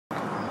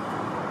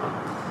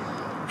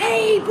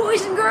Hey,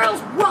 boys and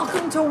girls,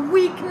 welcome to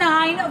week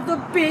 9 of the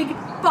Big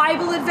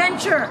Bible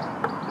Adventure.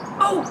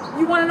 Oh,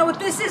 you want to know what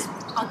this is?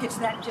 I'll get to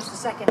that in just a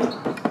second.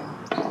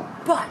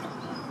 But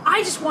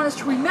I just want us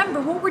to remember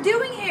what we're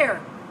doing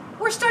here.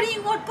 We're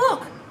studying what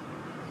book?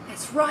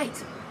 That's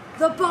right,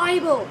 the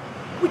Bible,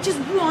 which is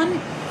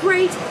one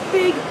great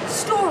big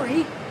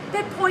story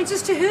that points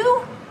us to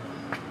who?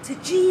 To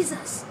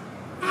Jesus.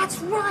 That's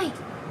right.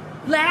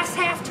 Last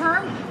half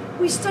term,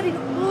 we studied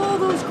all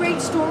those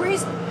great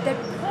stories that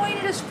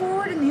pointed us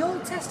forward in the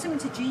Old Testament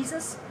to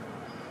Jesus.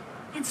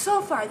 And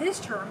so far this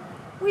term,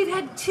 we've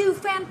had 2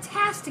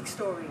 fantastic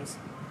stories.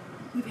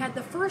 We've had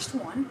the first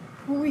one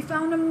where we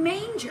found a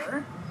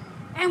manger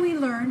and we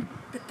learned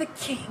that the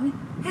king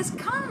has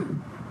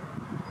come.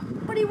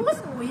 But he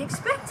wasn't what we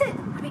expected.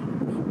 I mean,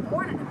 being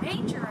born in a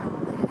manger and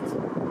all that.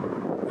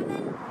 And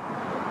then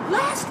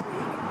last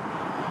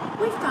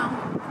week, we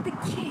found that the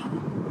king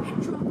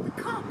had drunk the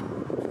cup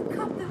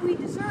that we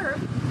deserve,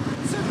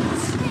 so that the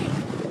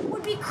snake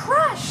would be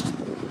crushed.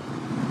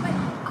 But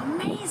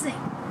amazing.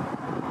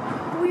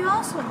 But we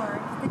also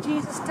learned that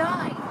Jesus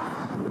died.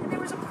 And there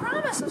was a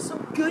promise of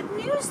some good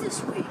news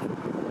this week.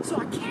 So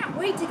I can't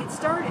wait to get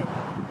started.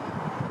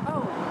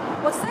 Oh,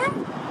 what's that?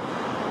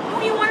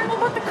 Oh, you want to know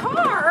about the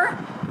car?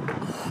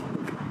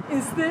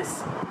 Is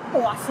this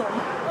awesome?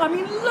 I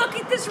mean, look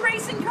at this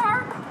racing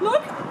car.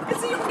 Look,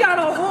 it's even got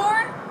a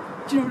horn.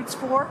 Do you know what it's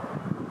for?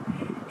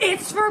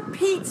 It's for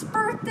Pete's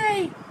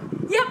birthday.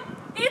 Yep,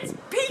 it's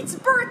Pete's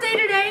birthday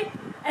today.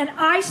 And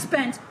I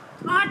spent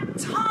a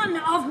ton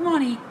of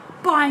money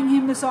buying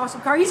him this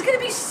awesome car. He's going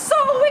to be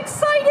so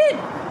excited.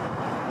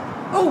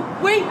 Oh,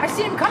 wait, I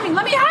see him coming.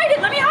 Let me hide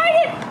it. Let me hide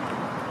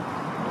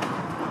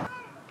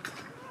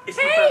it.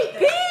 Hey,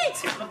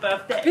 Pete! It's my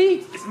birthday.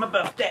 Pete! It's my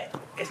birthday.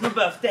 It's my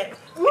birthday.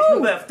 Woo. It's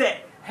my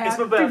birthday. Happy It's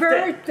my birthday.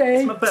 birthday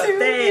It's my birthday.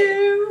 to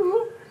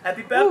you.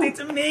 Happy birthday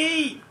Ooh. to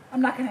me. I'm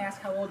not going to ask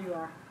how old you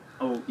are.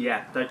 Oh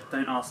yeah,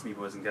 don't ask me,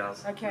 boys and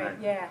girls. Okay, No.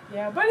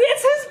 yeah. But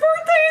it's his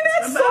birthday and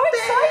that's My so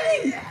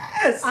birthday. exciting.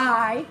 Yes.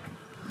 I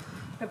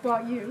have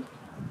bought you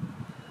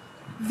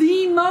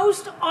the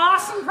most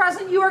awesome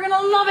present. You are going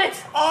to love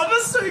it. Oh,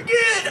 that's so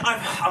good.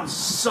 I'm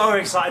so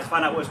excited to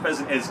find out what his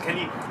present is. Can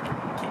you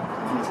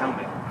tell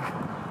me?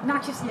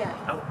 Not just yet.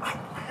 Oh,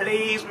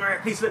 please, Maria,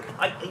 please look.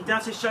 You don't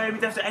have to show me, you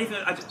don't have to anything.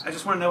 I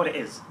just want to know what it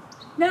is.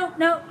 No,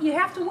 you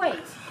have to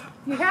wait.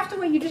 You have to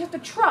wait. You just have to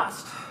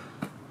trust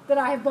that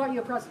I have bought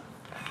you a present.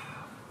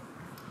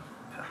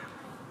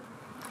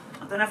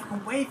 I don't know if I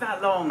can wait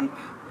that long.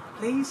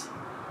 Please?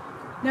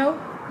 No,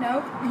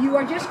 you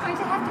are just going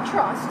to have to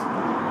trust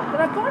that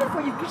I bought it for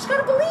you. You just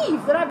got to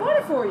believe that I bought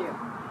it for you.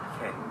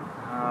 Okay.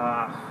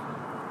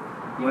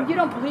 You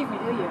don't believe me,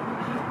 do you?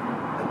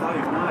 I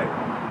don't know.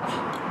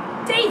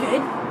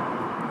 David,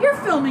 you're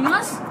filming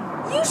us.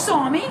 You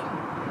saw me.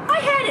 I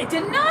had it,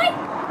 didn't I?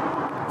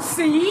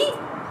 See?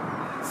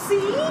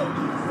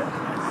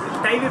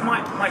 David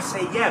might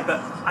say yeah,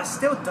 but I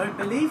still don't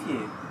believe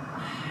you.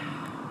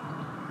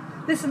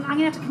 Listen, I'm going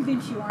to have to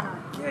convince you, aren't I?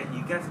 Yeah,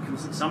 you have to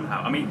convince me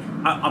somehow. I mean,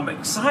 I'm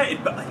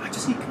excited, but I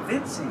just need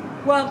convincing.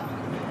 Well,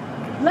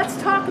 let's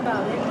talk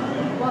about it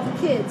while the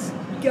kids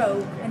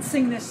go and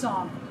sing this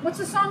song. What's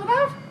the song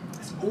about?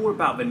 It's all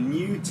about the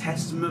New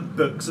Testament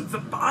books of the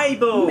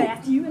Bible.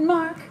 Matthew and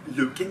Mark.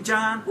 Luke and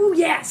John. Oh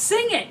yeah,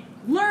 sing it.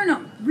 Learn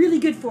them. Really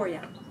good for you.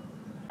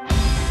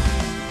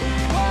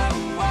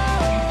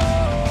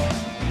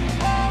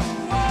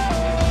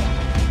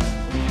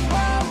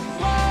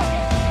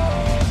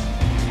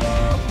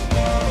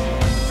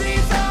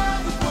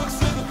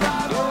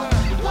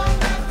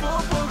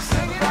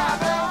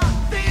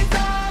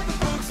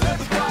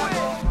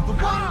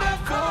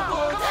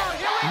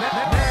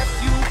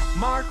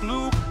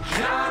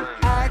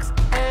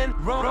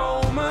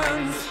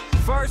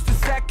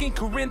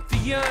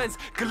 Corinthians,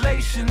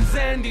 Galatians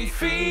and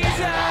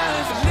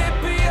Ephesians,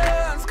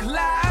 Philippians,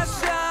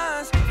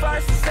 Colossians,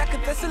 1st and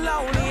 2nd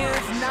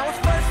Thessalonians, and now it's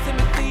 1st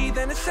Timothy,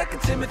 then it's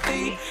 2nd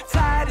Timothy,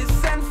 Titus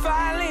and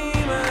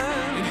Philemon,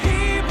 and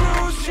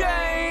Hebrews,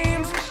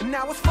 James, and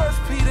now it's 1st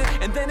Peter,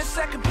 and then it's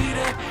 2nd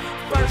Peter,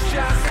 1st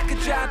John, 2nd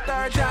John,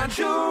 3rd John,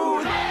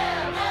 Jude.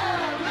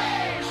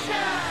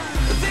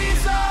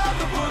 These are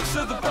the books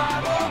of the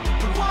Bible,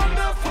 the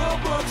wonderful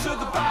books of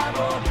the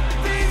Bible.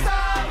 These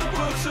are the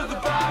books of the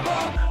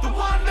Bible, the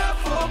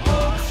wonderful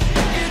books.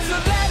 It's a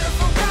letter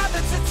from God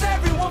that sets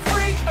everyone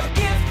free, a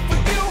gift for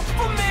you,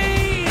 for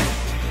me.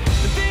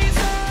 These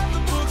are the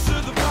books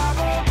of the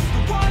Bible,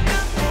 the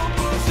wonderful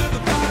books of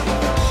the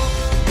Bible.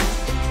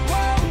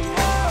 Whoa,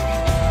 whoa,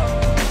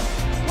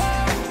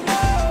 whoa,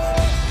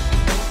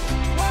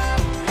 whoa, whoa.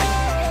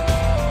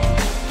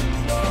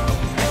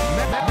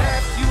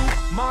 Matthew,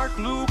 Mark,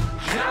 Luke,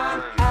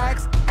 John,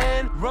 Acts,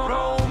 and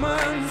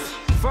Romans,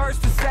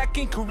 1st and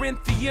 2nd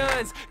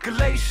Corinthians,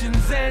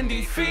 Galatians and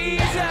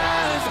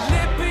Ephesians,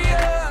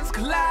 Philippians,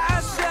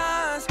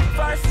 Colossians,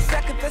 1st and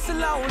 2nd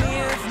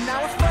Thessalonians, and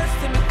now it's 1st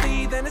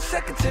Timothy, then it's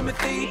 2nd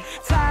Timothy,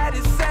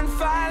 Titus and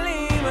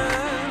Philemon,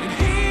 and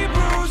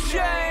Hebrews,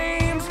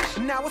 James,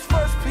 and now it's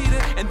 1st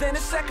Peter, and then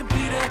it's 2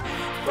 Peter,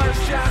 1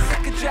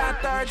 John, 2 John,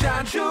 3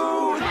 John,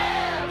 Jude.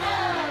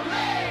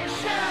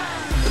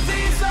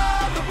 These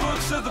are the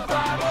books of the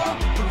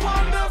Bible, the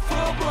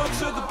wonderful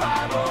books of the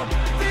Bible.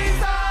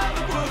 These are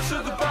the books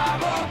of the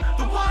Bible,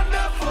 the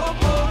wonderful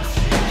books.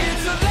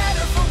 It's a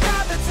letter from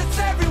God that sets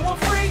everyone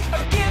free,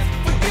 a gift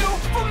for you,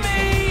 for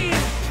me.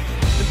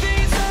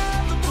 These are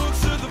the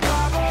books of the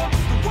Bible,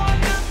 the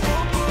wonderful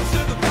books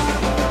of the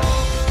Bible.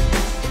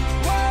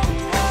 Whoa,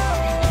 whoa,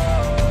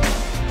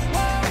 whoa,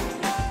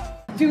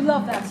 whoa. I do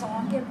love that song.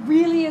 It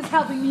really is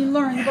helping me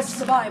learn the books of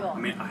the Bible. I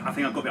mean, I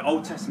think I got the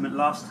Old Testament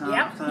last time,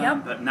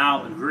 Yep. but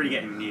now I'm really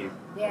getting new.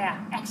 Yeah,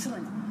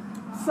 excellent.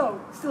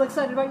 So, still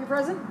excited about your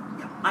present?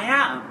 I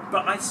am,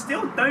 but I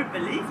still don't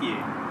believe you.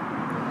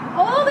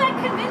 All that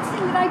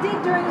convincing that I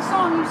did during the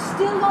song, you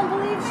still don't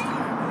believe me?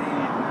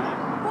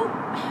 Well,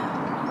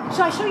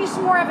 shall I show you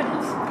some more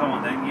evidence? Come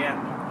on then, yeah.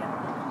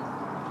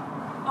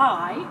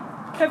 I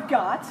have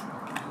got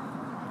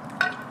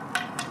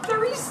the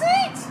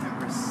receipt!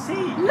 A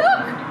receipt?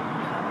 Look!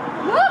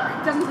 Look!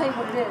 It doesn't tell you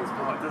what it is,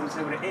 Oh, it doesn't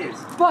say what it is.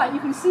 but you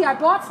can see I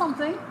bought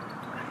something.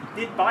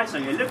 You did buy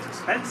something, it looks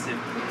expensive.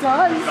 It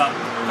does. But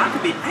that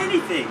could be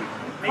anything.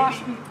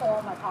 Cost me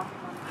all my pocket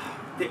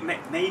money.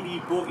 Maybe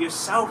you bought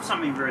yourself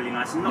something really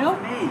nice and not Nope.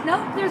 for me.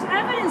 Nope, there's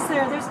evidence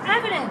there. There's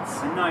evidence.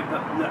 I know,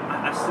 but look,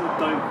 I still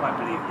don't quite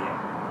believe you.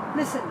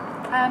 Listen,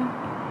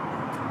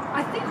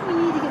 I think we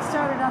need to get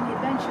started on the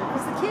adventure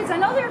because the kids, I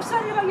know they're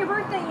excited about your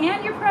birthday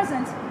and your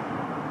present,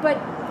 but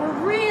we're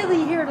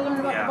really here to learn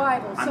about the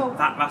Bible. And So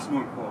that's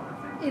more important,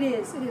 I think.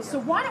 it is. So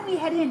why don't we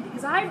head in?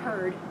 Because I've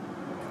heard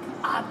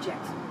the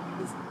object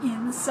is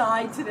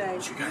inside today.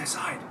 Should we go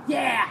inside?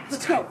 Yeah,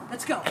 let's go.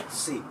 Let's go. Let's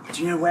see.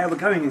 Do you know where we're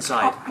going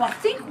inside? Well, I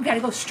think we gotta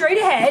go straight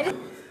ahead.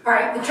 All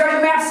right, the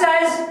treasure map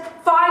says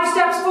 5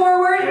 steps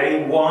forward.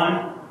 Okay,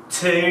 1,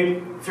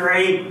 2,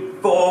 3,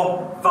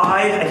 4,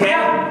 5. Again.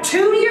 Now, 2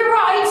 to your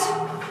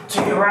right,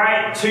 To your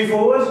right, 2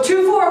 forwards.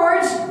 2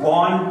 forwards.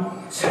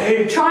 1,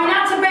 2. Try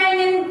not to bang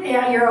in.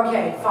 Yeah, you're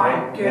okay.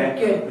 Fine. Okay, Good, yeah.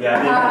 good. Yeah,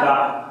 I did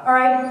that. All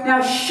right,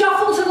 now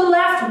shuffle to the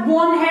left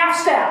 1/2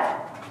 step.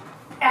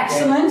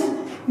 Excellent.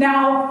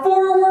 Now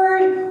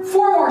forward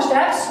 4 more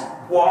steps.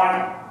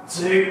 1,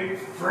 2,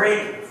 3,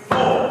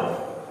 4.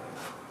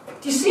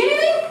 Do you see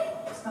anything?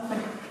 There's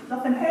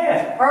nothing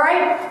here. All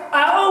right.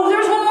 Oh,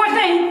 there's one more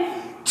thing.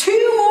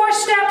 2 more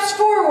steps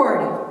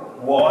forward.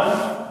 1,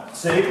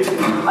 2.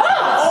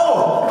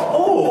 Oh!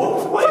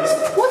 Oh!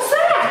 What's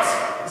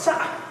that? Is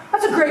that?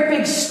 That's a great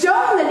big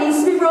stone that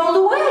needs to be rolled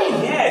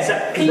away.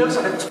 Yeah, it looks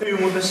like a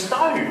tomb with a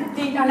stone.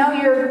 I know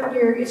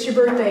it's your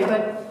birthday,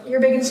 but you're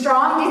big and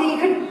strong. Do you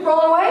think you could roll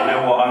it You away?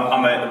 know what?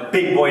 I'm a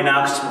big boy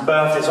now because it's my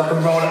birthday, so I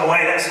can roll it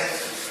away.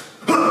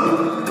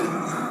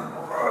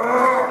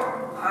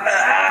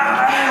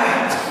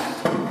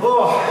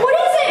 What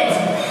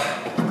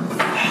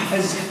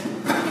is it?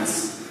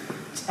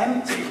 It's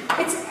empty.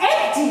 It's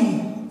empty.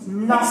 There's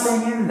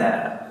nothing in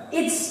there.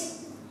 It's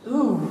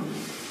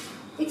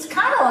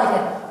kind of like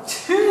a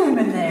tomb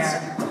in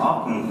there.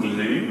 Dark and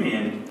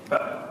gloomy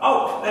but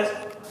there's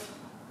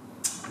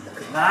look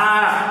at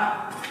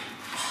that.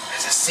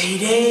 There's a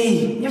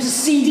CD. There's a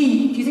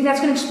CD. Do you think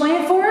that's going to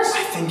explain it for us?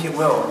 I think it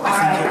will. All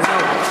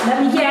right.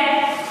 Let me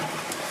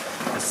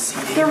get A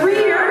CD. the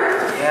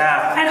reader,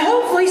 Yeah. and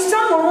hopefully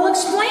someone will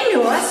explain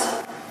to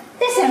us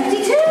this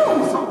empty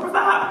tomb. Stop with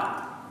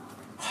that.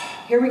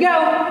 Here we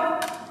go.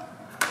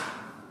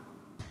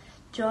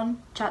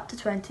 John chapter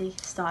 20,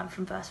 starting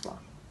from verse 1.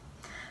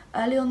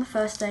 Early on the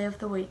first day of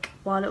the week,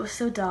 while it was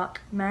still dark,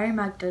 Mary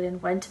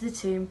Magdalene went to the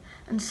tomb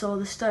and saw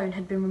the stone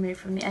had been removed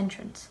from the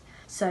entrance.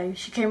 So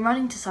she came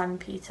running to Simon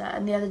Peter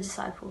and the other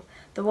disciple,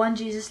 the one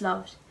Jesus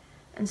loved,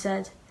 and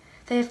said,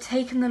 "They have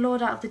taken the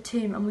Lord out of the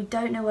tomb, and we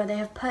don't know where they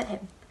have put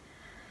him."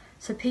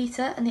 So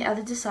Peter and the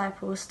other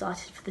disciple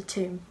started for the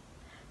tomb.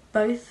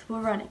 Both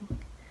were running,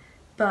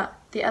 but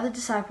the other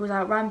disciple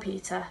outran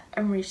Peter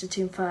and reached the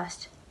tomb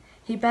first.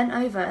 He bent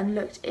over and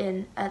looked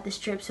in at the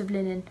strips of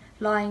linen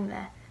lying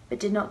there, but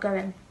did not go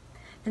in.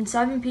 Then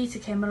Simon Peter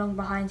came along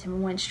behind him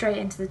and went straight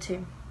into the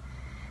tomb.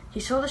 He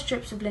saw the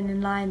strips of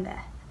linen lying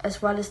there,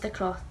 as well as the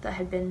cloth that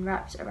had been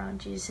wrapped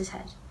around Jesus'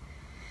 head.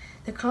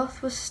 The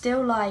cloth was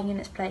still lying in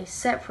its place,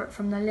 separate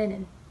from the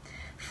linen.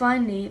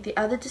 Finally, the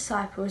other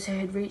disciples who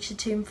had reached the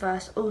tomb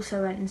first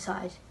also went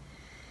inside.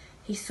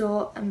 He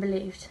saw and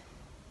believed.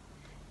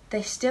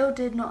 They still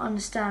did not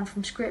understand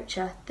from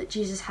Scripture that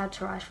Jesus had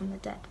to rise from the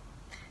dead.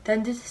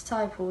 Then the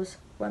disciples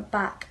went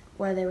back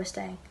where they were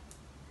staying.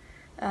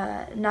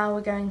 Now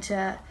we're going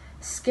to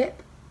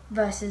skip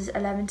verses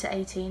 11 to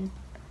 18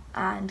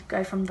 and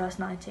go from verse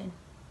 19.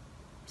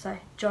 So,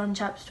 John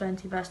chapter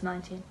 20, verse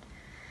 19.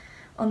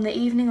 On the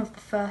evening of the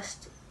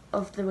first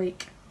of the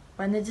week,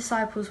 when the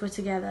disciples were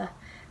together,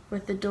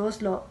 with the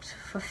doors locked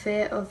for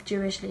fear of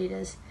Jewish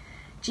leaders,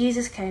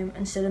 Jesus came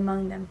and stood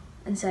among them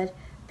and said,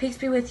 "Peace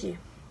be with you."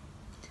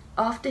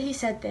 After he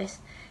said this,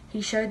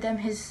 he showed them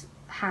his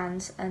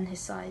hands and his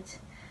sides.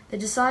 The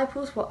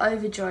disciples were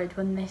overjoyed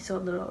when they saw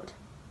the Lord.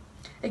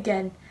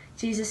 Again,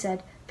 Jesus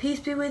said, "Peace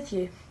be with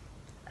you.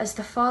 As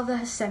the Father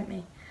has sent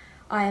me,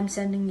 I am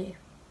sending you."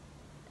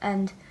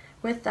 And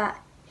with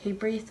that he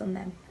breathed on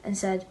them and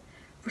said,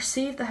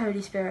 "Receive the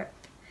Holy Spirit.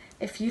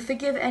 If you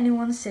forgive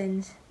anyone's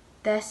sins,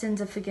 their sins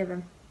are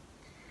forgiven.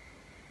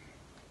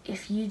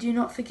 If you do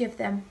not forgive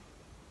them,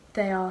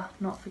 they are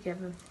not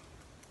forgiven."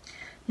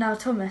 Now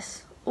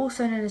Thomas,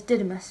 also known as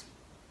Didymus,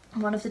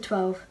 one of the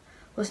 12,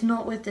 was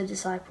not with the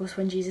disciples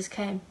when Jesus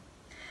came.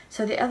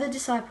 So the other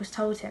disciples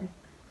told him,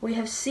 "We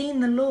have seen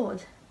the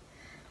Lord."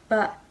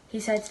 But he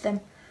said to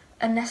them,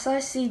 "Unless I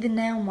see the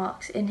nail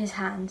marks in his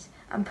hands,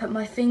 and put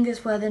my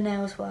fingers where the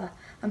nails were,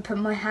 and put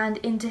my hand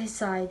into his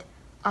side,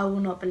 I will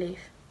not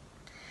believe."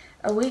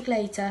 A week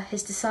later,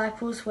 his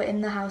disciples were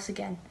in the house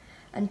again,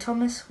 and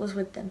Thomas was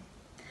with them.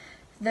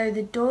 Though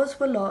the doors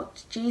were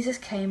locked, Jesus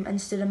came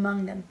and stood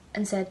among them,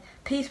 and said,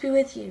 "Peace be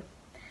with you."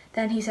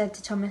 Then he said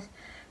to Thomas,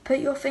 "Put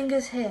your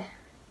fingers here.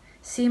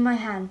 See my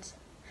hands.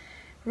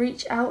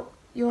 Reach out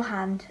your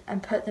hand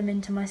and put them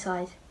into my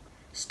side.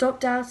 Stop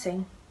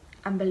doubting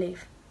and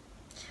believe."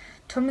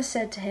 Thomas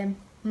said to him,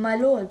 "My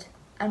Lord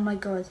and my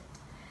God."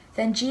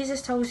 Then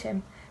Jesus told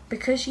him,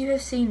 "Because you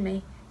have seen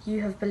me,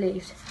 you have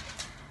believed.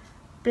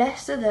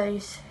 Blessed are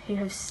those who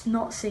have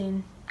not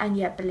seen and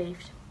yet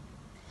believed."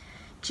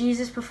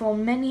 Jesus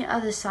performed many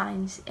other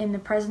signs in the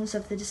presence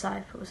of the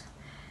disciples,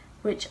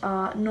 which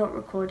are not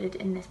recorded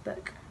in this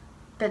book.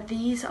 But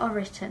these are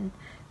written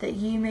that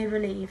you may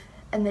believe,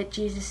 and that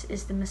Jesus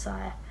is the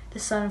Messiah, the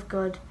Son of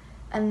God,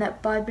 and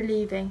that by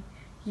believing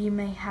you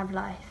may have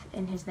life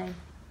in his name.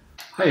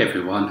 Hi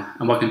everyone,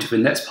 and welcome to the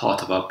next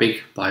part of our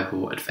big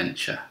Bible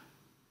adventure.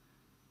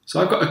 So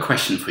I've got a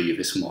question for you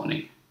this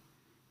morning.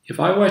 If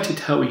I were to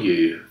tell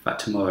you that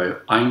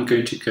tomorrow I'm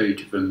going to go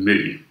to the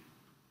moon,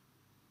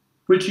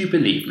 would you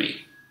believe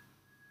me?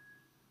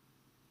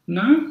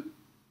 No?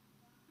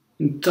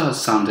 It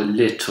does sound a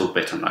little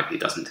bit unlikely,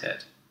 doesn't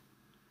it?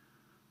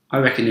 I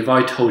reckon if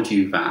I told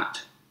you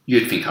that,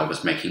 you'd think I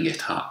was making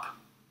it up.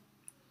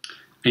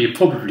 And you'd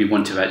probably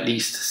want to at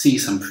least see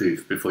some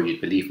proof before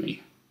you'd believe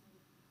me.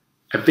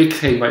 A big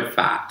claim like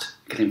that,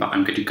 a claim that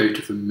I'm going to go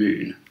to the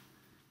moon,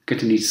 is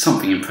going to need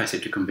something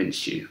impressive to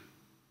convince you.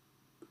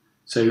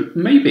 So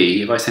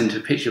maybe if I send a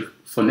picture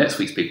for next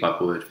week's Big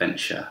Bible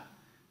Adventure,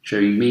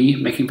 showing me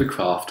making the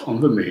craft on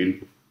the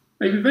moon,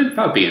 maybe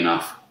that'd be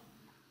enough.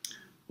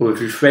 Or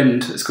if your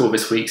friend at school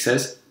this week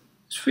says,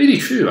 "It's really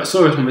true, I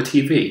saw it on the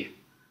TV."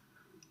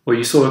 Or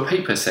you saw a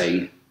paper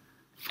saying,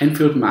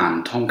 "Enfield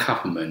man Tom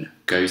Kappelman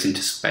goes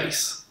into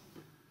space."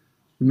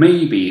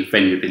 Maybe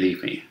then you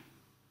believe me.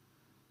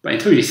 But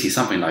until you see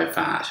something like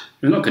that,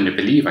 you're not going to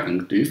believe I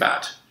can do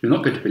that. You're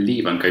not going to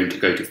believe I'm going to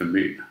go to the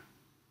moon.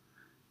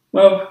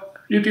 Well,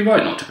 you'd be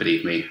right not to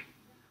believe me.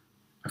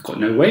 I've got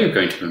no way of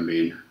going to the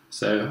moon,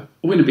 so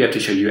I wouldn't be able to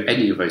show you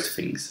any of those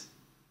things.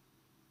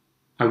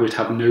 I would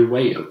have no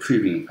way of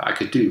proving that I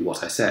could do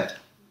what I said.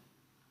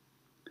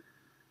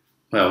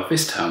 Well,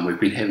 this term we've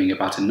been hearing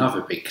about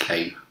another big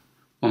claim,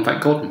 one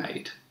that God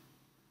made.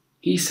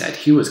 He said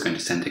he was going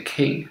to send a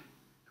king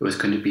who was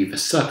going to be the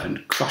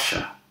serpent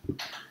crusher,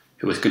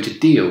 who was going to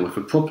deal with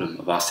the problem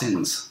of our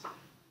sins.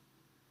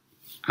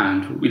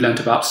 And we learnt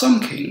about some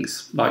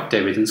kings, like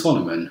David and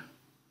Solomon,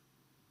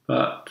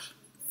 but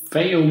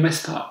they all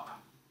messed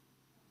up.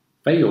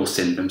 They all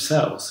sinned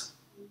themselves,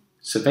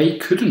 so they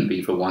couldn't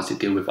be the ones to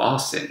deal with our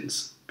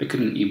sins. They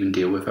couldn't even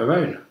deal with their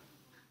own.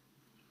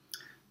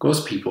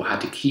 God's people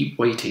had to keep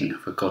waiting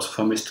for God's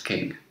promised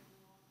king.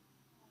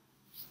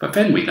 But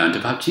then we learned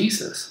about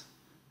Jesus,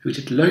 who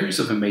did loads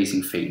of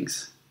amazing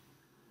things,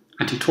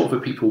 and who taught the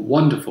people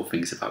wonderful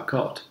things about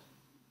God.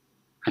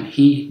 And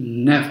he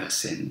never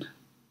sinned.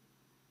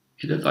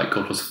 It looked like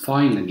God was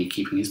finally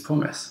keeping his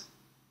promise.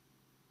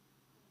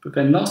 But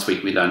then last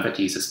week we learned that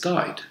Jesus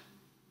died.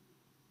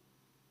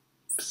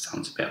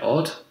 Sounds a bit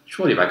odd.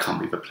 Surely that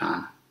can't be the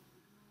plan.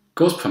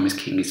 God's promised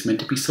king is meant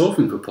to be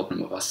solving the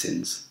problem of our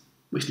sins,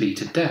 which lead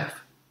to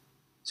death.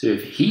 So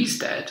if he's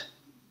dead,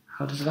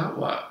 how does that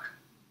work?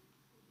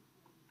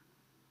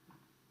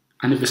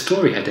 And if the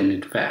story had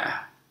ended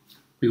there,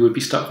 we would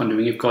be stuck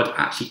wondering if God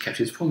actually kept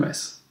his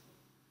promise.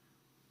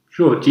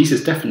 Sure,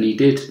 Jesus definitely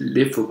did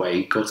live the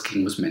way God's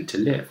king was meant to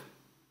live.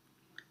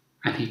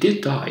 And he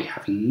did die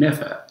having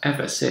never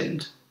ever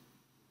sinned.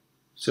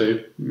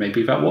 So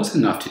maybe that was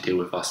enough to deal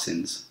with our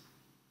sins.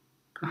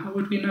 But how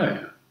would we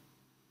know?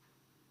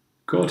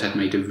 God had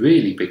made a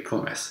really big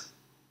promise,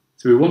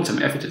 so we want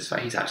some evidence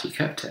that he's actually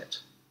kept it.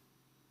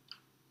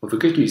 Well, the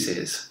good news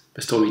is,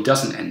 the story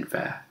doesn't end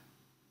there,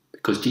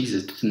 because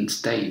Jesus didn't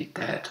stay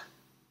dead.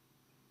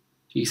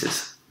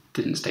 Jesus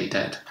didn't stay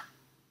dead.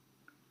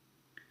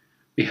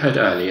 We heard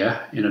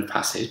earlier in a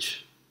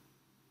passage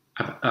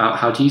about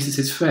how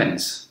Jesus'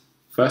 friends,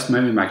 first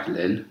Mary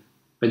Magdalene,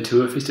 then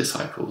two of his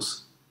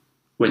disciples,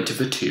 went to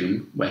the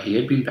tomb where he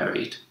had been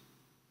buried,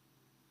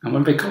 and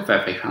when they got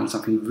there they found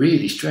something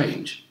really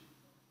strange.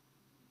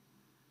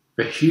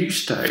 The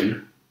huge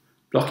stone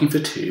blocking the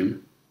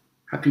tomb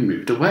had been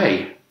moved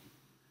away.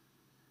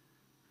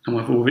 And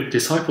when the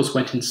disciples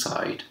went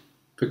inside,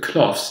 the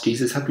cloths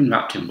Jesus had been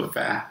wrapped in were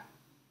there,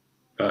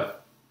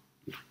 but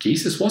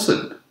Jesus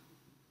wasn't.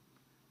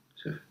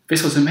 So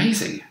this was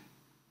amazing.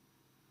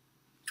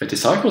 The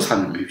disciples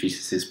hadn't moved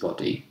Jesus'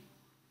 body.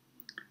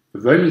 The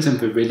Romans and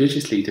the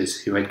religious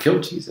leaders who had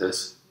killed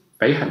Jesus,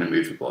 they hadn't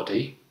moved the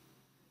body.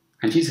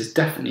 And Jesus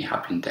definitely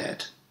had been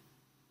dead.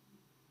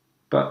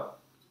 But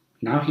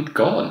now he'd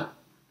gone.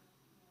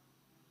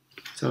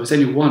 So there was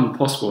only one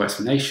possible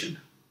explanation.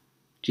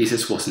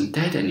 Jesus wasn't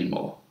dead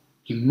anymore.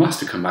 He must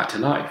have come back to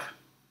life.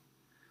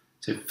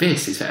 So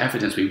this is the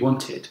evidence we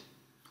wanted.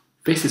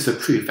 This is the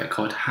proof that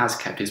God has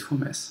kept his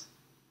promise.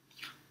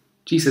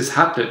 Jesus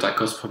had looked like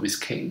God's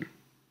promised king.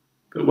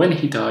 But when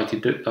he died, he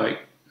looked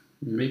like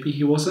maybe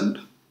he wasn't.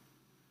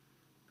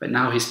 But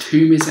now his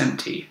tomb is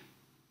empty,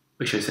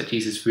 which shows that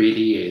Jesus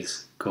really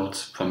is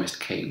God's promised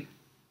king.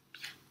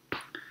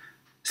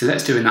 So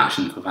let's do an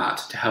action for that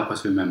to help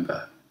us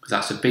remember, because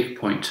that's a big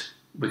point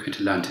we're going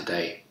to learn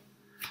today.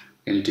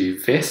 We're going to do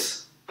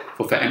this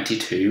for the empty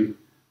tomb,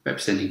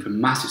 representing the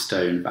massive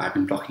stone that had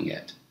been blocking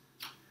it,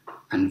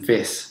 and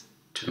this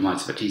to remind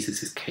us that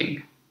Jesus is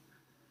king.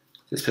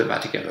 Let's put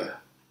that together.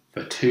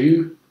 The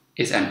tomb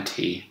is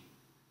empty,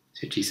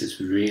 so Jesus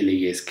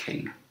really is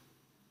king.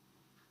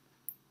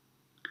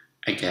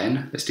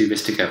 Again, let's do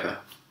this together.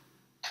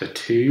 The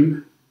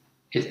tomb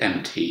is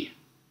empty,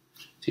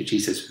 so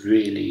Jesus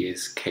really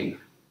is king.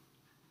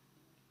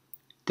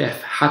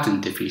 Death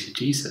hadn't defeated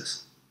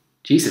Jesus.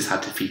 Jesus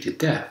had defeated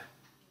death.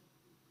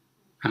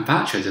 And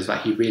that shows us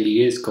that he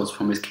really is God's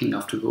promised king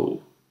after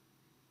all.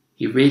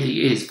 He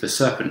really is the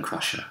serpent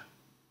crusher.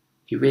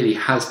 He really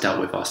has dealt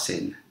with our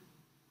sin.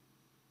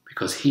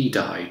 Because he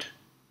died,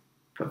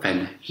 but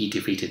then he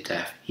defeated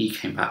death. He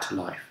came back to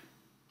life.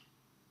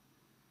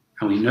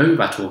 And we know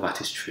that all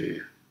that is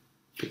true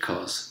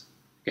because,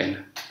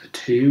 again, the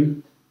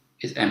tomb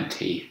is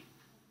empty,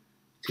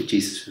 so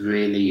Jesus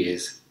really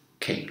is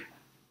king.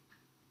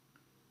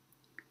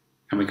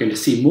 And we're going to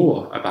see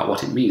more about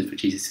what it means for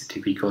Jesus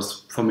to be God's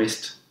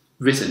promised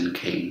risen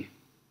king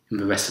in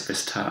the rest of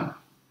this term.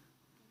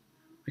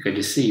 We're going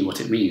to see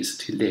what it means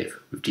to live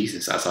with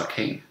Jesus as our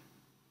king.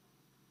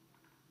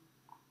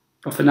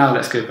 But for now,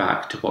 let's go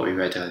back to what we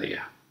read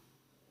earlier.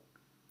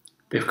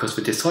 Because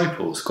the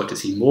disciples got to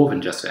see more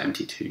than just the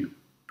empty tomb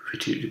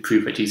to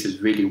prove that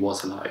Jesus really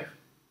was alive.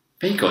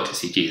 They got to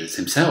see Jesus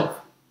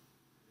himself.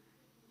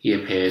 He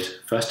appeared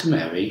first to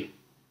Mary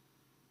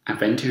and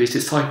then to his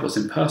disciples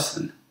in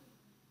person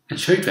and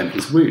showed them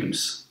his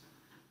wounds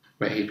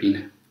where he'd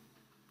been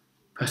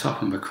put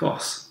up on the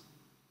cross.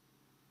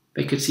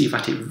 They could see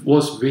that it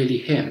was really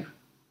him,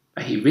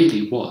 that he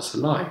really was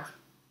alive.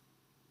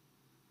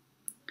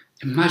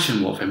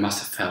 Imagine what they must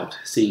have felt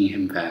seeing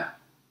him there.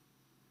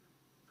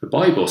 The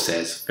Bible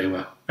says they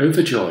were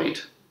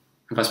overjoyed,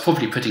 and that's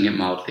probably putting it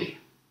mildly.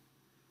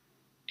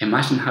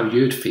 Imagine how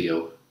you'd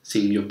feel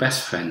seeing your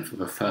best friend for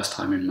the first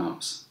time in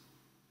months.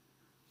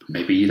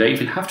 Maybe you don't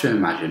even have to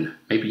imagine,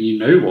 maybe you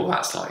know what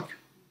that's like.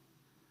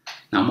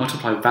 Now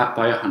multiply that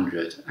by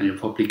 100 and you're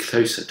probably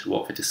closer to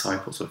what the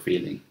disciples were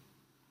feeling.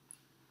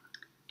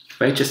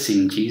 They'd just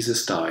seen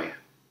Jesus die,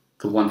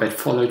 the one they'd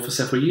followed for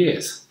several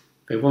years,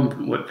 the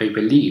one what they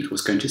believed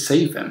was going to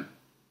save them.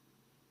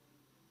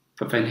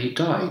 But then he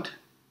died.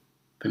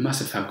 They must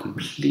have felt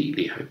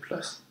completely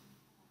hopeless.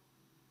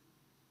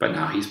 But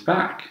now he's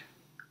back,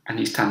 and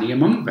he's standing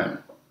among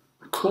them.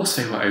 Of course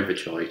they were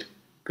overjoyed.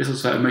 This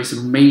was the most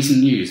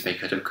amazing news they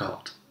could have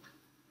got.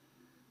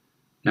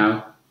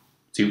 Now,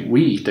 see,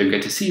 we don't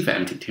get to see the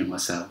empty tomb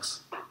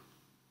ourselves,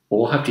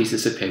 or have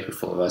Jesus appear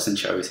before us and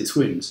show us his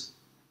wounds.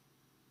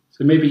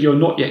 So maybe you're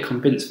not yet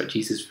convinced that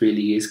Jesus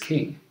really is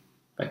king,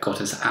 that God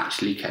has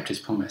actually kept his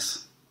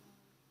promise.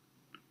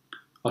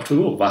 After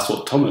all, that's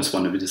what Thomas,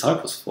 one of the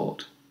disciples,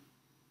 thought.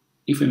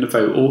 Even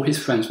though all his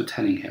friends were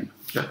telling him,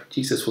 look,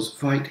 Jesus was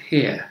right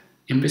here,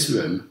 in this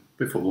room,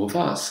 with all of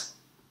us.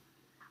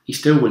 He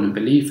still wouldn't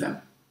believe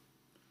them.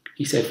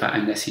 He said that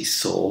unless he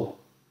saw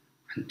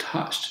and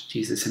touched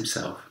Jesus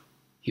himself,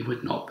 he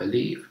would not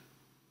believe.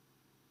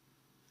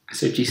 And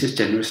so Jesus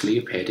generously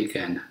appeared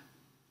again,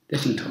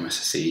 letting Thomas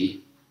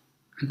see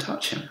and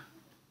touch him.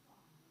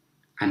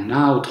 And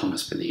now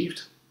Thomas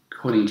believed,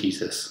 calling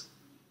Jesus,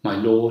 my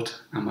Lord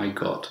and my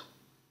God.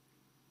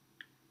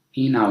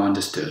 He now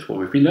understood what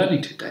we've been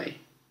learning today,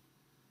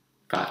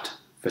 that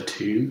the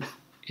tomb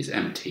is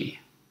empty,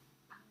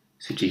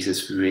 so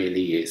Jesus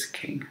really is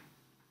king.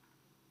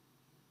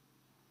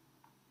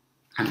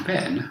 And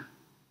then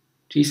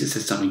Jesus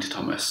said something to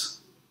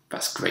Thomas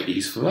that's great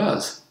news for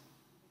us.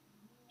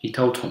 He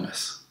told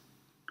Thomas,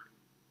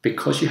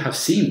 because you have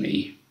seen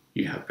me,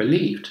 you have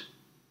believed.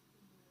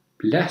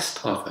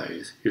 Blessed are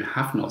those who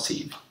have not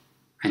seen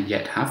and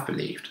yet have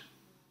believed.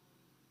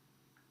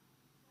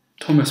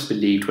 Thomas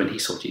believed when he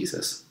saw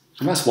Jesus,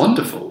 and that's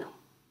wonderful.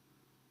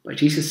 But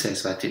Jesus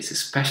says that it's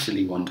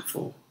especially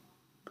wonderful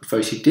for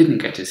those who didn't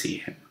get to see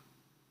him,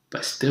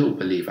 but still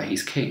believe that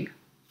he's king.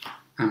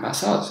 And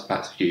that's us,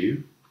 that's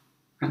you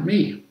and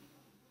me.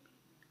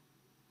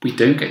 We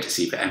don't get to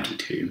see the empty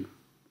tomb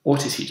or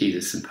to see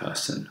Jesus in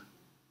person.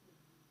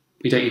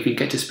 We don't even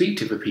get to speak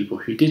to the people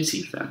who did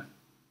see them.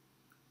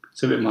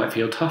 So it might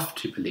feel tough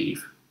to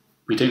believe.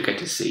 We don't get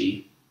to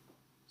see,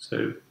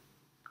 so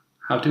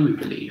how do we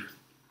believe?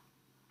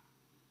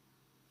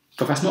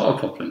 But that's not a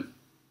problem,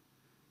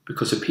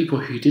 because the people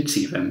who did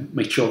see them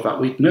made sure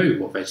that we'd know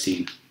what they'd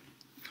seen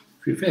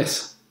through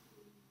this,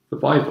 the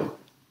Bible.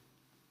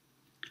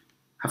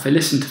 Have they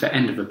listened to the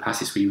end of the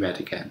passage we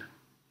read again?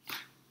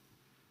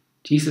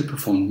 Jesus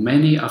performed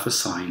many other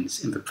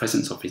signs in the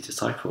presence of his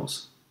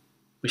disciples,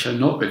 which are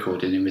not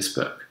recorded in this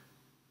book,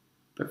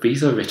 but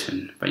these are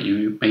written that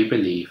you may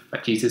believe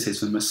that Jesus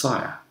is the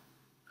Messiah,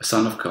 the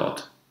Son of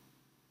God,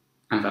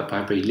 and that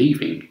by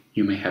believing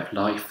you may have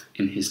life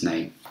in his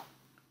name.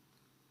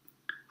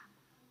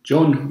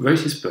 John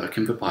wrote his book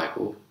in the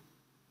Bible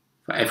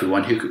for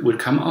everyone who would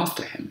come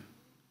after him.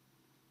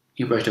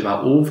 He wrote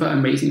about all the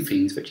amazing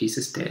things that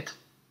Jesus did,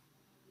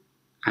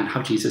 and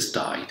how Jesus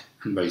died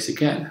and rose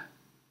again.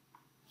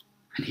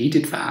 And he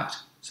did that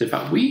so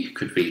that we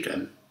could read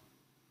them.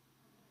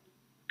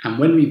 And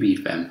when we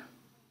read them,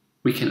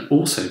 we can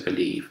also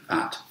believe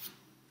that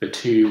the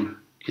tomb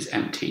is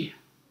empty,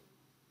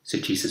 so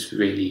Jesus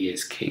really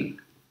is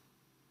King.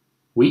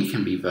 We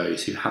can be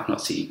those who have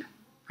not seen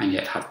and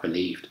yet have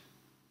believed.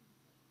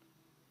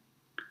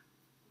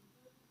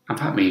 And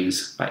that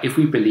means that if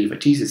we believe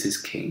that Jesus is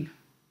King,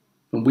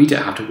 then we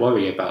don't have to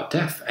worry about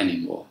death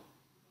anymore,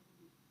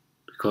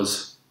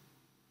 because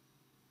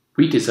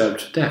we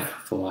deserved death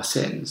for our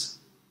sins.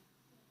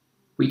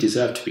 We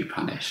deserve to be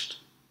punished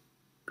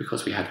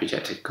because we had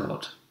rejected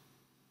God.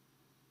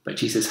 But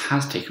Jesus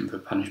has taken the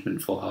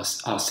punishment for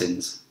our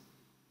sins,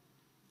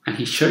 and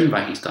he's shown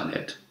that he's done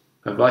it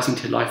by rising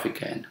to life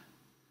again,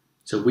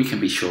 so we can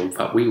be sure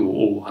that we will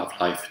all have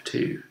life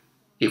too,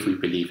 if we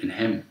believe in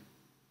him.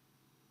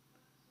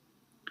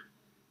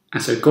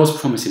 And so God's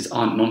promises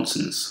aren't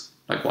nonsense,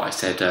 like what I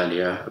said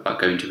earlier about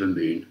going to the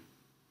moon.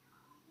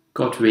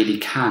 God really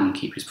can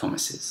keep his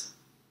promises,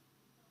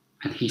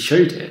 and he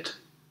showed it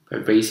by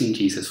raising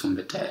Jesus from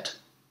the dead.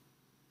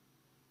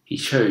 He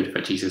showed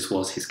that Jesus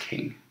was his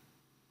King.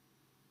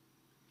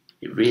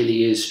 It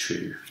really is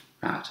true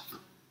that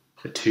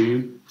the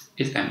tomb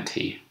is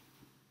empty,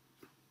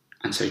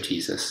 and so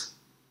Jesus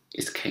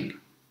is King.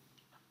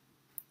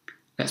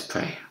 Let's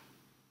pray.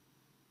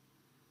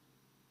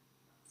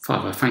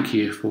 Father, thank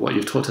you for what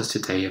you've taught us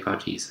today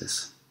about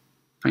Jesus.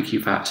 Thank you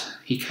that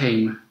he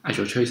came as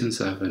your chosen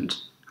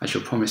servant, as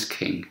your promised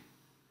King,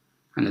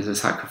 and as a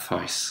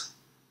sacrifice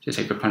to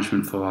take the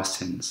punishment for our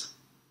sins.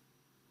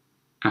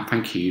 And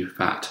thank you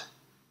that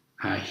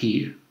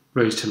he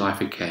rose to life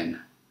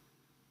again.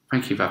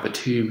 Thank you that the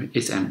tomb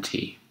is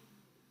empty.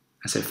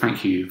 And so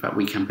thank you that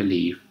we can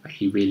believe that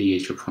he really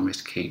is your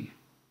promised King.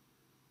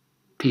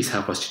 Please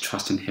help us to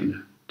trust in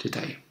him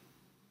today.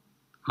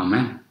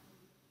 Amen.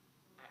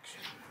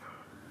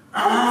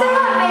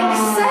 That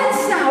makes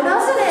sense now,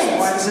 doesn't it?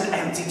 Why there's an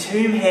empty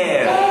tomb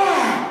here?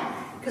 Yeah,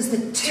 because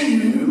the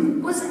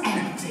tomb was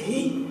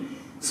empty,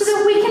 so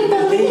that we can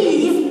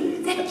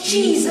believe that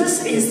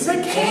Jesus is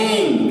the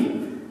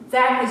King.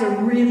 That is a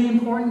really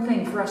important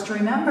thing for us to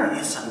remember.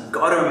 Yes, I've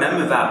got to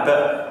remember that,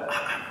 but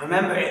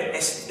remember,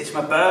 it's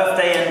my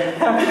birthday and...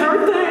 Happy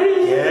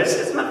birthday! Yes,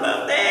 it's my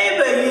birthday,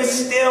 but you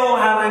still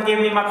haven't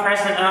given me my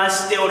present and I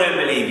still don't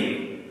believe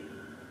you.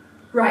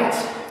 Right.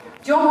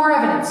 Do you want more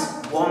evidence?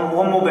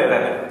 One more bit of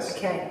evidence.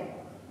 Okay.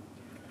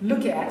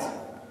 Look at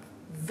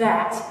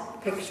that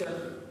picture.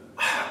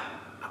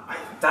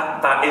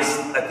 That is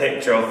a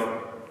picture of...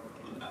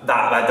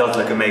 That does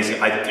look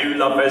amazing. I do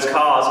love those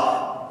cars.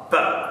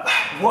 But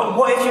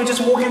what if you're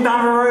just walking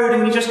down the road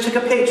and you just took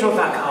a picture of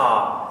that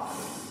car?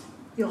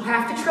 You'll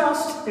have to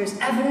trust. There's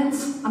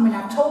evidence. I mean,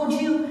 I've told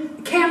you.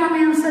 The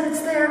cameraman said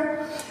it's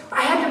there.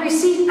 I had the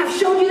receipt. I've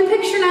showed you the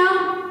picture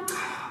now.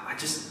 I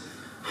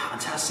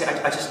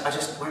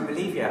just won't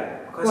believe you.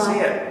 I've got to see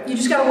it. You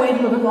just got to wait a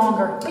little bit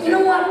longer. But you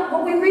know what?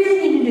 What we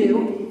really need to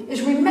do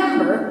is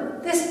remember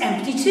this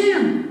empty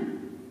tomb.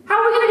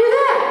 How are we going to do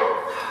that?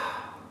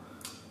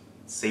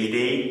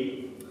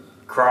 CD,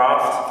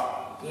 craft.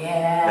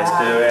 Yeah. Let's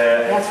do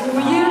it. That's what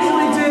we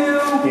usually do.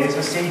 Here's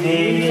my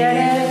CD. Get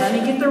it. Let me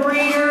get the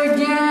reader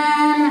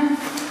again.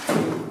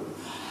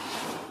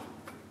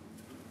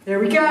 There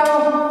we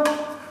go.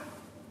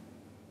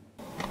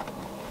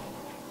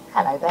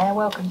 Hello there,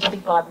 welcome to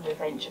Big Bible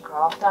Adventure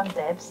Craft. I'm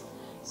Debs.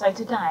 So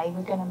today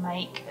we're going to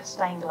make a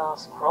stained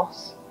glass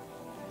cross,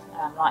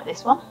 like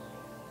this one.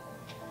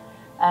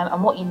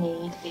 And what you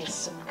need is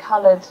some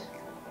coloured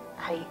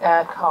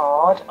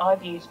card.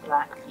 I've used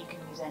black, but you can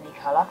use any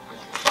colour.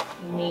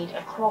 You need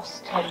a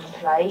cross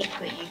template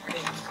that you can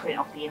print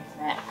off the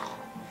internet,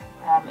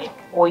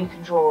 or you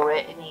can draw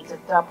it. It needs a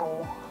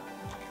double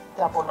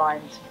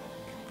lined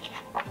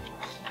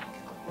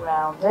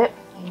around it.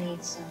 You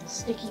need some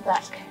sticky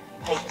back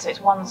paper, so it's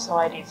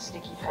one-sided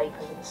sticky paper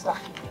with the stuff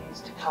you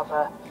use to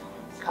cover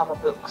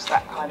books,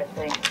 that kind of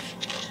thing,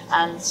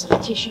 and some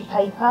tissue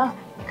paper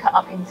cut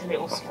up into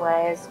little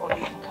squares, or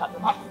you can cut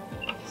them up,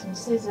 some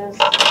scissors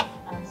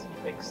and some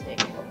quick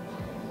stick.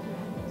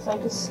 So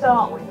to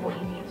start with, what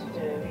you need to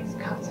do is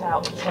cut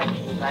out the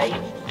template.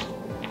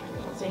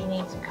 So you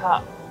need to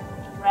cut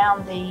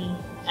round the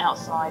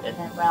outside and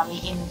then round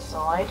the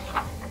inside,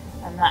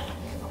 and that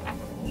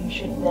you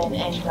should then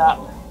end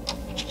up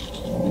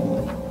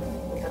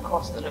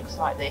cross that looks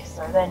like this.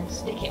 So then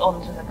stick it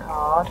onto the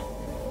card,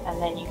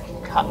 and then you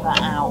can cut that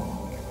out.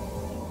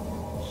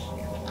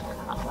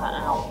 Cut that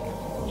out.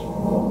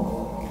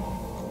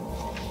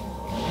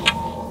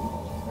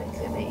 Makes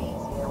it a bit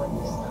easier when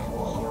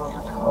you're on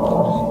the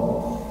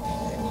card.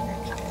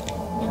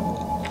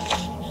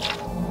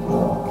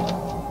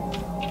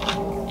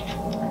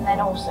 And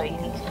then also you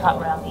need to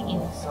cut around the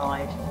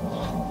inside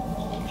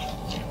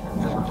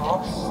of the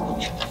cross.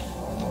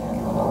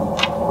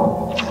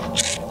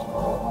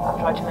 I've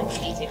tried to make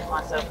it easier for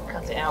myself and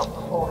cut it out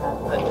beforehand,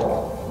 but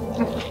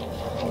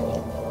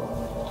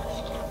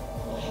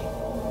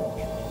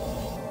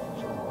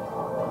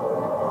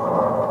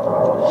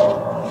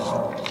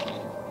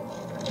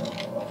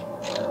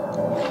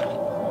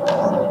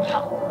so we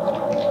cut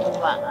all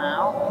that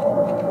out.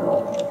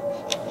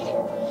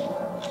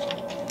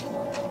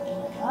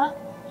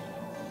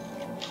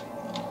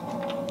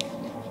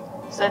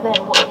 So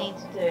then what you need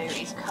to do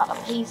is cut a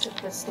piece of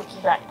the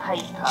sticky back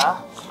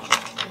paper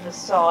to the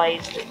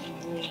size that you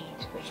need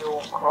for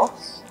your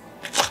cross.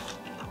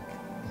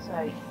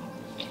 So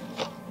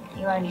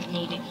you only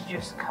need it to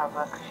just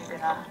cover, because you're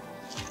going to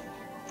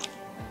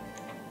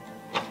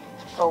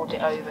fold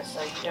it over,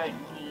 so you don't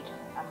need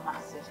a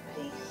massive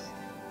piece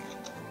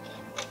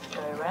to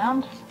go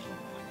around. Do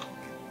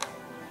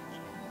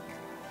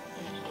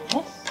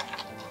this.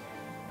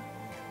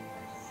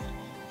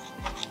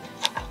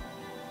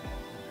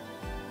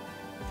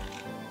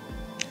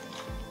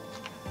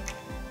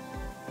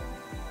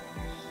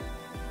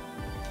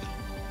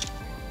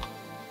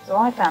 So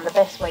I found the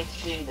best way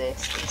to do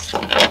this is to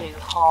do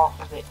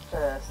half of it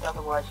first,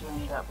 otherwise you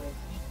end up with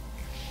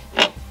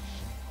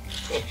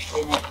bits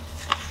in it.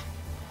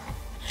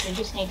 So you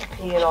just need to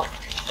peel off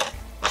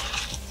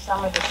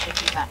some of the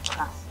sticky back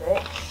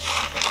plastic,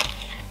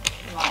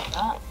 like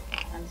that,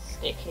 and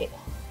stick it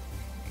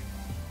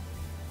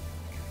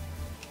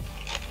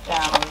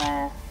down on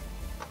there.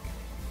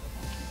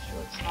 Make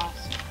sure it's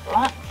nice and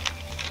flat.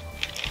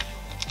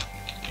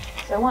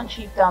 So once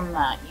you've done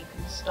that, you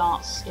can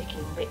start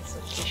sticking bits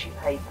of tissue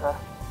paper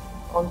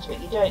onto it.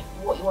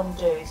 What you want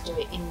to do is do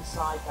it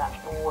inside that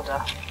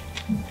border.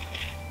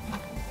 I'll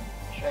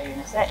show you in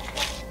a sec.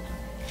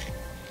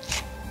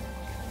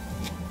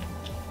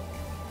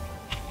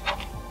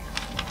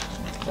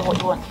 So what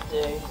you want to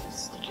do is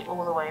stick it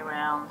all the way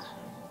around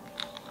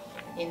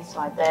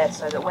inside there,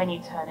 so that when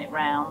you turn it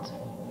round,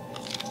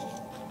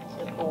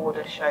 the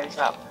border shows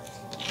up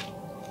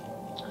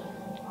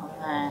on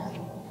there.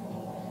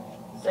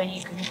 So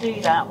you can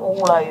do that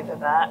all over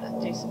that,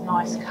 do some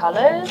nice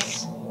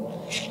colours,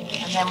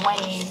 and then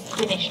when you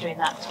finish doing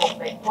that top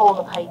bit, pull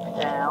the paper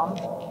down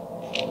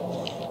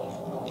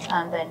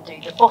and then do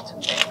the bottom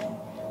bit.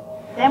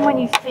 Then when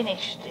you've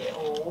finished it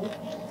all,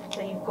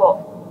 so you've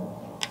got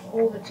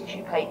all the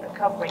tissue paper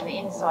covering the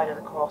inside of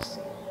the cross,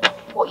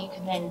 what you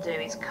can then do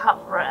is cut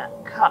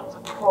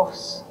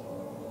across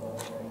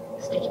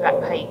sticky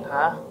back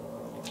paper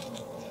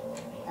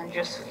and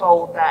just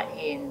fold that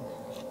in.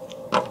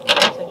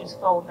 So just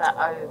fold that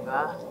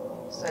over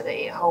so that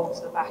it holds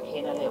the back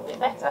in a little bit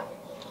better.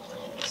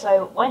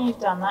 So when you've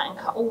done that and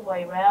cut all the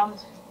way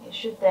around, it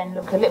should then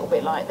look a little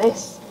bit like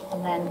this,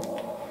 and then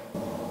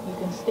you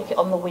can stick it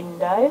on the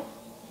window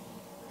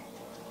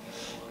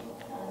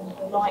and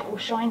the light will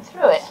shine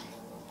through it.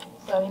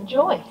 So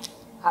enjoy,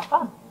 have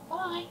fun,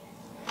 bye.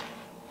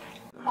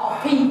 Oh,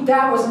 Pete,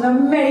 that was an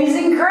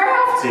amazing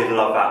craft. I did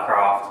love that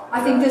craft.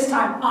 I think this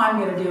time I'm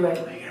going to do it.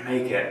 Are you going to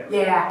make it?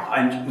 Yeah.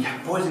 And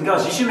boys and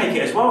girls, you should make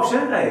it as well,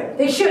 shouldn't they?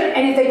 They should,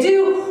 and if they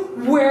do,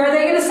 where are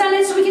they going to send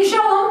it so we can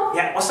show them?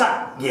 Yeah, what's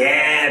that?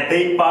 Yeah,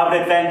 Big Bible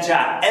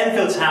Adventure,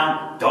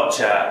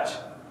 EnfieldTown.Church.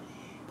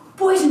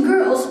 Boys and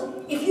girls,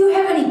 if you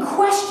have any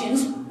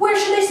questions, where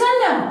should they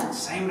send them?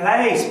 Same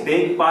place,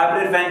 Big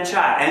Bible Adventure,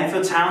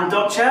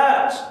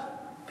 EnfieldTown.Church.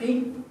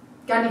 Pete,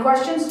 got any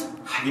questions?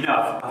 You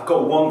know, I've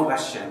got one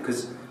question,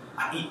 because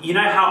you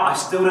know how I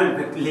still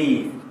don't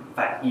believe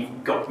that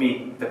you've got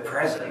me the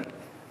present?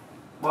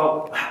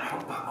 Well,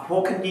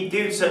 what can you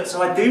do so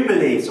I do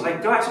believe, so I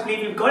do actually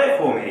believe you've got it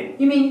for me?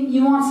 You mean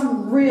you want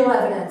some real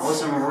evidence? I want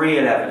some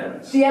real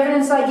evidence. The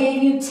evidence I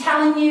gave you,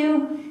 telling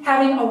you,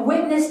 having a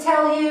witness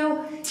tell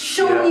you,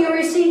 showing you a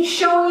receipt,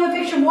 showing you a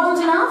picture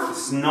wasn't enough?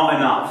 It's not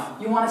enough.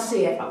 You want to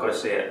see it? I've got to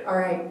see it. All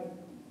right,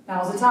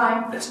 now's the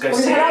time. Let's go We're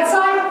see gonna it. head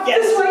outside.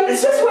 Yes. This way,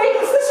 it's this way,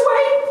 it's this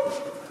way.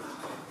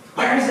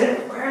 Where is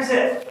it? Where is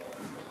it?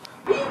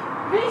 Pete,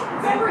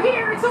 it's over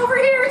here, it's over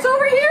here, it's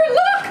over here,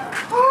 look!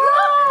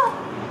 Look!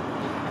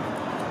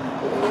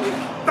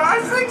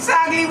 That's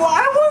exactly what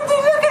I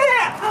wanted. Look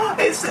at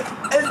it. It's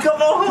got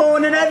the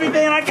horn and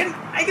everything. I can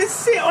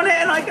sit on it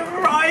and I can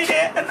ride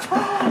it. And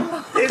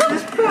this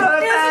is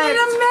perfect. Isn't it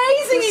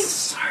amazing? It's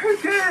so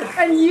good.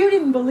 And you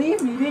didn't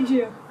believe me, did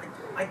you?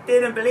 I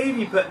didn't believe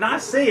you, but now I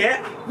see it.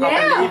 Yeah.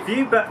 I believe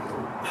you, but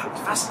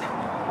that's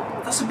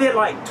a bit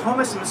like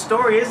Thomas in the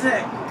story, isn't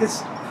it?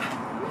 Because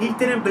he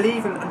didn't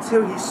believe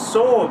until he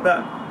saw,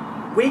 but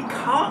we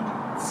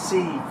can't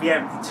see the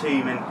empty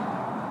tomb and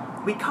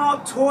we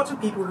can't talk to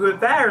people who are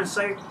there, and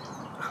so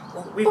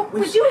But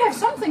we do have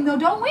something though,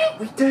 don't we?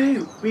 We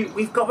do.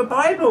 We've got the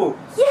Bible.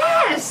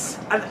 Yes!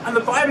 And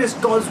the Bible is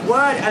God's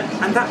word,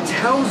 and that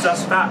tells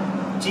us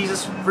that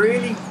Jesus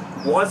really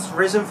was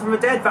risen from the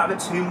dead, that the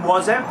tomb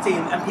was empty,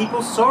 and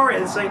people saw it,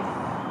 and so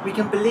we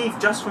can believe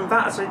just from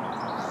that. So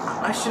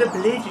I should have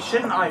believed you,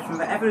 shouldn't I, from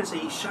the evidence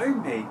that you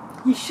showed me?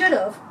 You should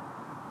have.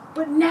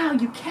 But now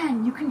you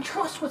can. You can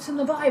trust what's in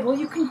the Bible.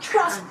 You can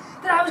trust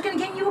that I was going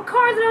to get you a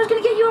car, that I was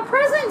going to get you a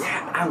present.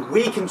 Yeah, and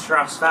we can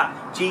trust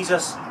that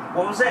Jesus,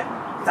 what was it?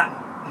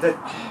 That the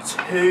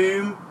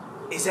tomb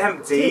is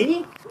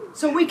empty.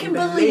 So we can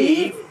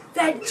believe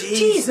that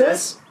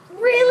Jesus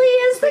really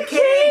is the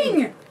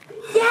King.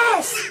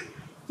 Yes!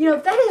 You know,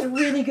 that is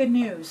really good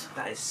news.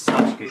 That is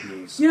such good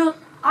news. You know,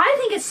 I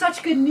think it's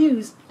such good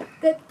news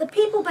that the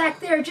people back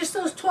there, just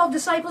those 12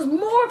 disciples,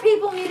 more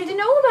people needed to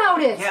know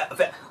about it. Yeah,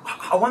 but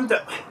I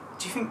wonder,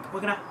 do you think we're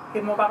going to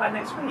hear more about that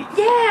next week?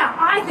 Yeah,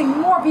 I think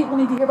more people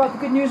need to hear about the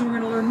good news, and we're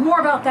going to learn more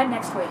about that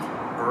next week.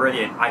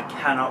 Brilliant. I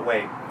cannot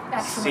wait.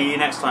 Excellent. See you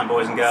next time,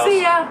 boys and girls.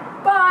 See ya.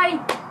 Bye.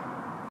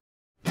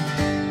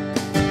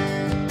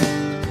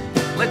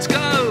 Let's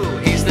go!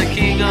 He's the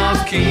King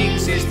of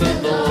Kings, He's the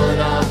Lord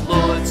of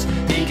Lords.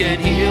 He can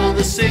heal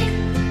the sick,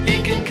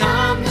 He can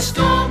calm the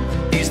storm.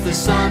 He's the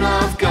Son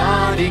of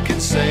God, He can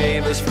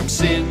save us from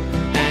sin,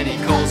 and He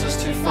calls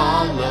us to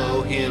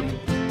follow Him.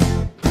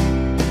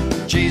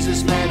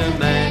 Jesus met a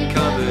man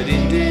covered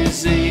in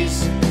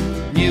disease,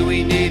 knew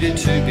he needed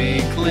to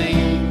be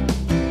clean.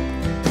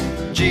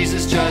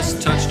 Jesus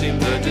just touched him,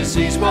 the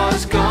disease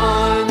was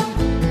gone.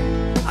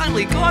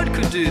 Only God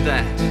could do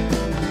that.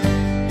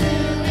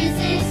 Who is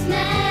this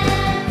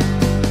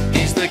man?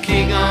 He's the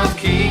King of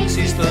Kings,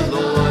 He's the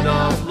Lord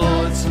of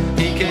Lords.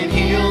 He can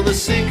heal the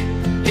sick,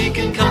 He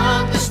can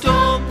calm the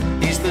storm.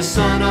 He's the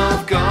Son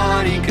of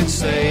God, He can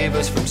save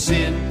us from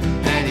sin,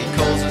 and He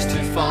calls us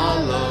to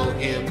follow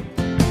Him.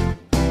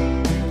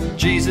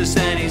 Jesus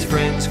and His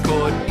friends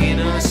caught in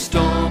a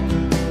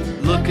storm,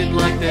 looking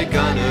like they're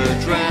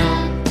gonna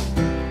drown.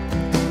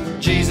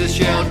 Jesus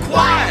yelled,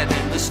 "Quiet!"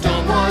 and the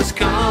storm was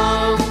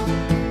calm.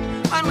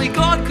 Only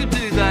God could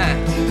do that.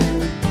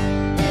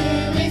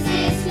 Who is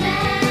this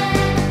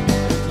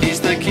man? He's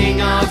the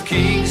King of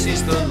Kings,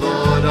 He's the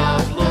Lord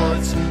of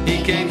Lords.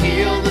 He can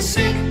heal the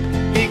sick,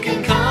 He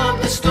can calm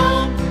the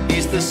storm.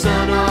 He's the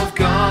Son of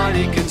God,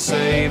 He can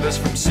save us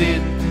from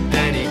sin,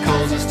 and He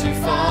calls us to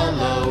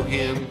follow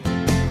Him.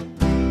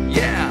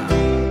 Yeah!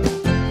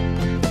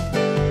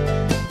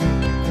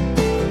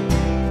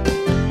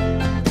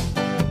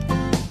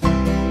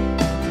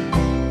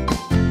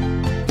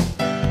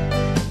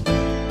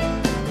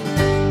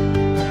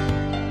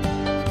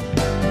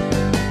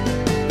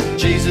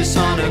 Jesus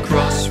on a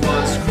cross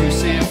was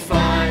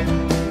crucified.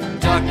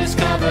 Darkness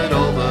covered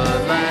all the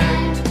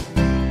land.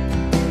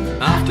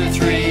 After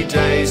 3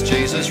 days,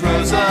 Jesus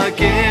rose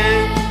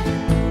again.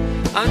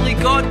 Only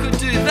God could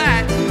do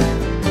that.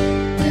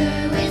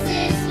 Who is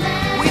this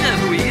man? We know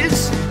who He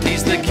is.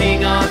 He's the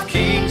King of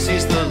Kings,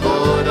 He's the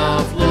Lord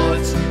of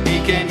Lords. He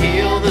can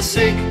heal the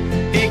sick,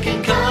 He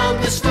can calm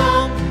the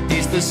storm.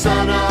 He's the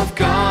Son of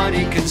God,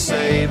 He can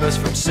save us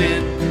from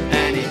sin,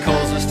 and He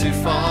calls us to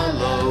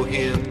follow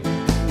Him.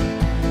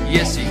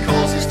 Yes,